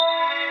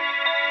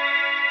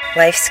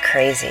Life's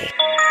crazy,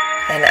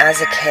 and as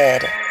a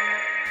kid,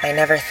 I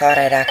never thought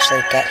I'd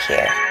actually get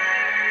here.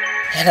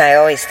 And I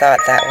always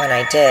thought that when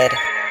I did,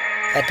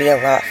 I'd be a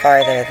lot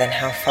farther than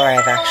how far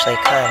I've actually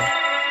come.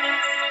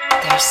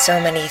 There's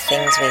so many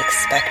things we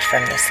expect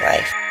from this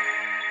life,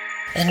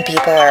 and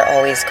people are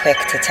always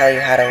quick to tell you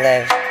how to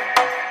live.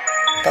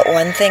 But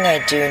one thing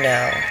I do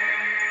know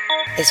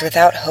is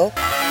without hope,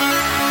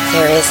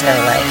 there is no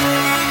life.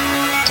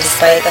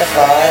 Despite the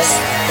flaws,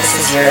 this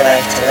is your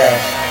life to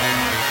live.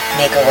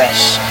 Make a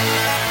wish.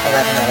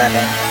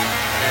 11/11.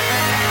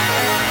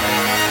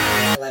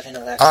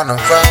 11/11. On the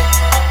road,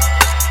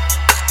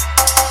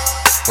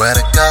 where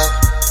to go?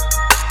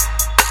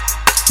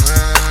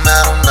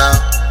 I don't know.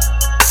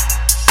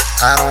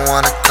 I don't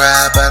wanna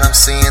cry, but I'm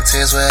seeing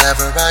tears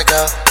wherever I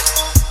go.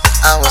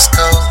 I was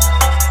cold,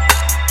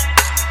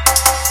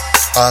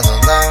 all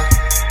alone.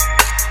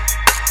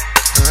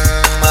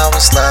 I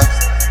was low,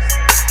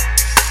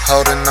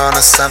 holding on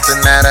to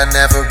something that I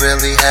never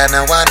really had.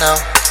 Now I know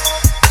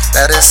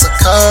that it's a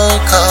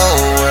cold,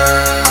 cold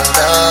world,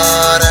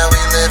 that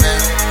we live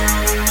in.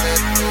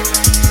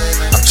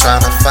 I'm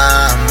trying to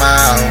find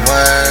my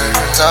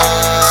words,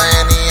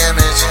 in the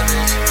image.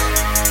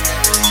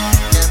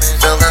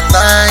 Feeling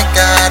like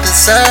I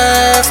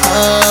deserve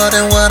more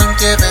than what I'm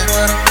giving.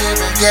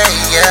 Yeah.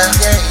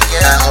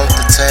 I hope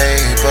the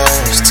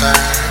tables turn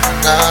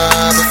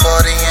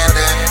before the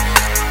ending.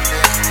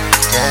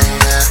 Yeah.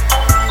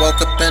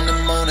 Woke up in the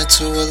morning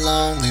to a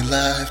lonely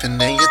life, and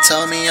then you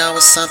told me I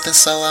was something,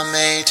 so I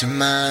made you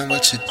mine.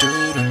 What you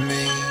do to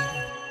me,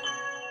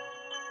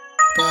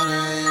 but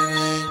I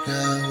ain't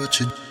got what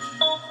you do.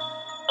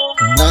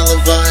 And all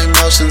of our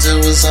emotions, it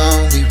was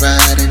only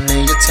right. And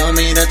then you told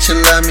me that you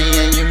love me,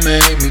 and you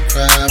made me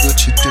cry.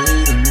 What you do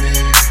to me,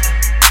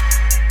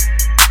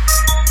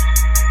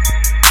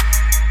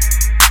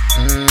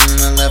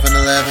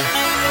 11/11.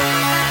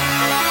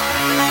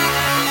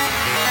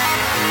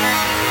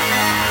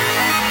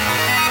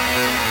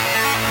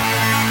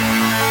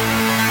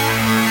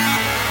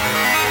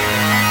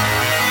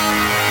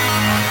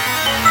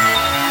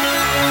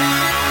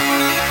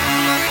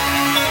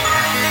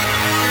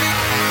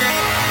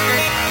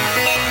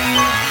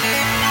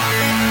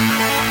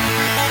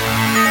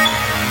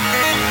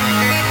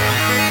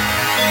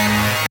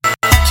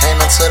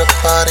 'To the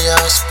party,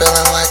 I was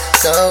feeling like a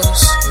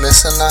ghost.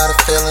 Missing all the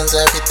feelings,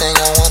 everything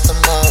I want the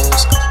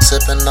most.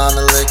 Sipping on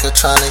the liquor,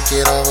 trying to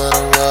get over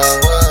the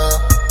road.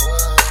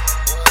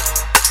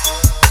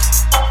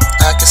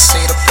 I can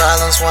see the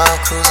problems while I'm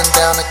cruising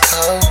down the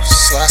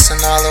coast. Lost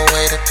all the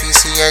way to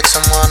PCH,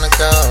 I'm on the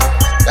go.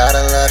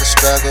 Gotta love the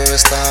struggle,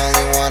 it's the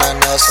only one I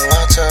know, so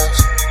I chose.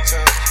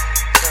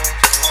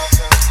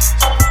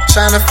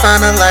 Trying to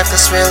find a life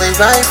that's really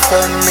right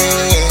for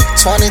me.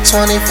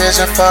 20/20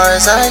 vision far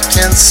as I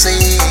can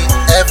see.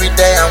 Every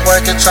day I'm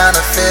working trying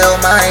to fill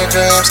my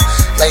dreams.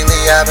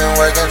 Lately I've been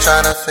working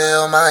trying to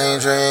fill my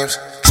dreams.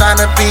 Trying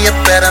to be a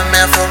better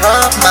man for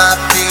all my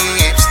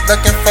peeps.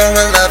 Looking for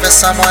a love and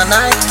someone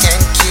I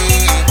can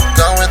keep.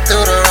 Going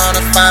through the wrong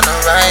to find the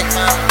right.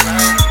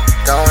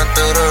 Going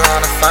through the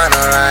wrong to find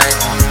the right.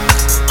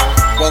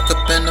 Woke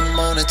up in the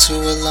morning to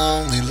a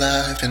lonely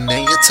life, and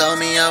then you told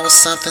me I was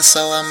something,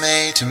 so I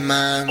made you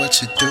mine. What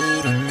you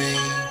do to me,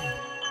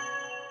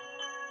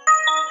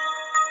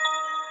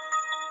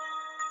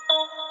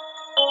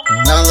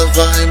 and all of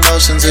our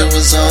emotions, it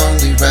was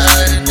only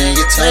right. And then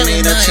you told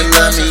me that you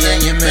love me,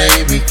 and you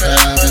made me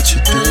cry. What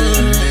you do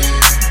to me,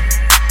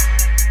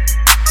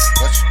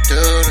 what you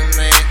do to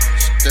me,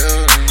 what you do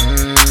to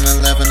me.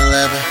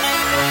 11/11.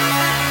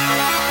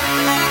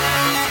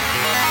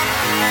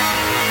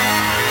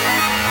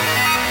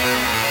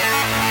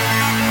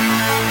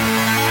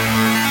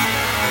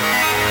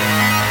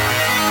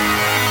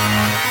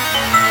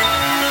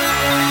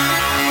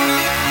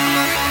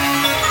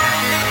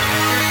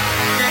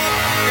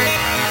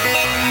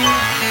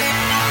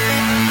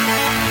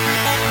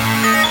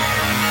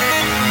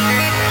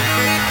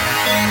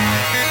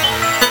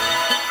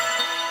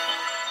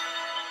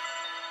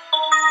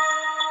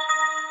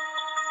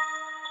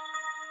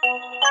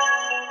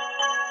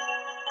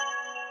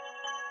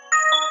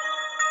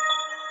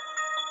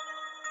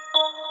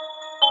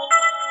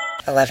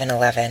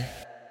 11/11.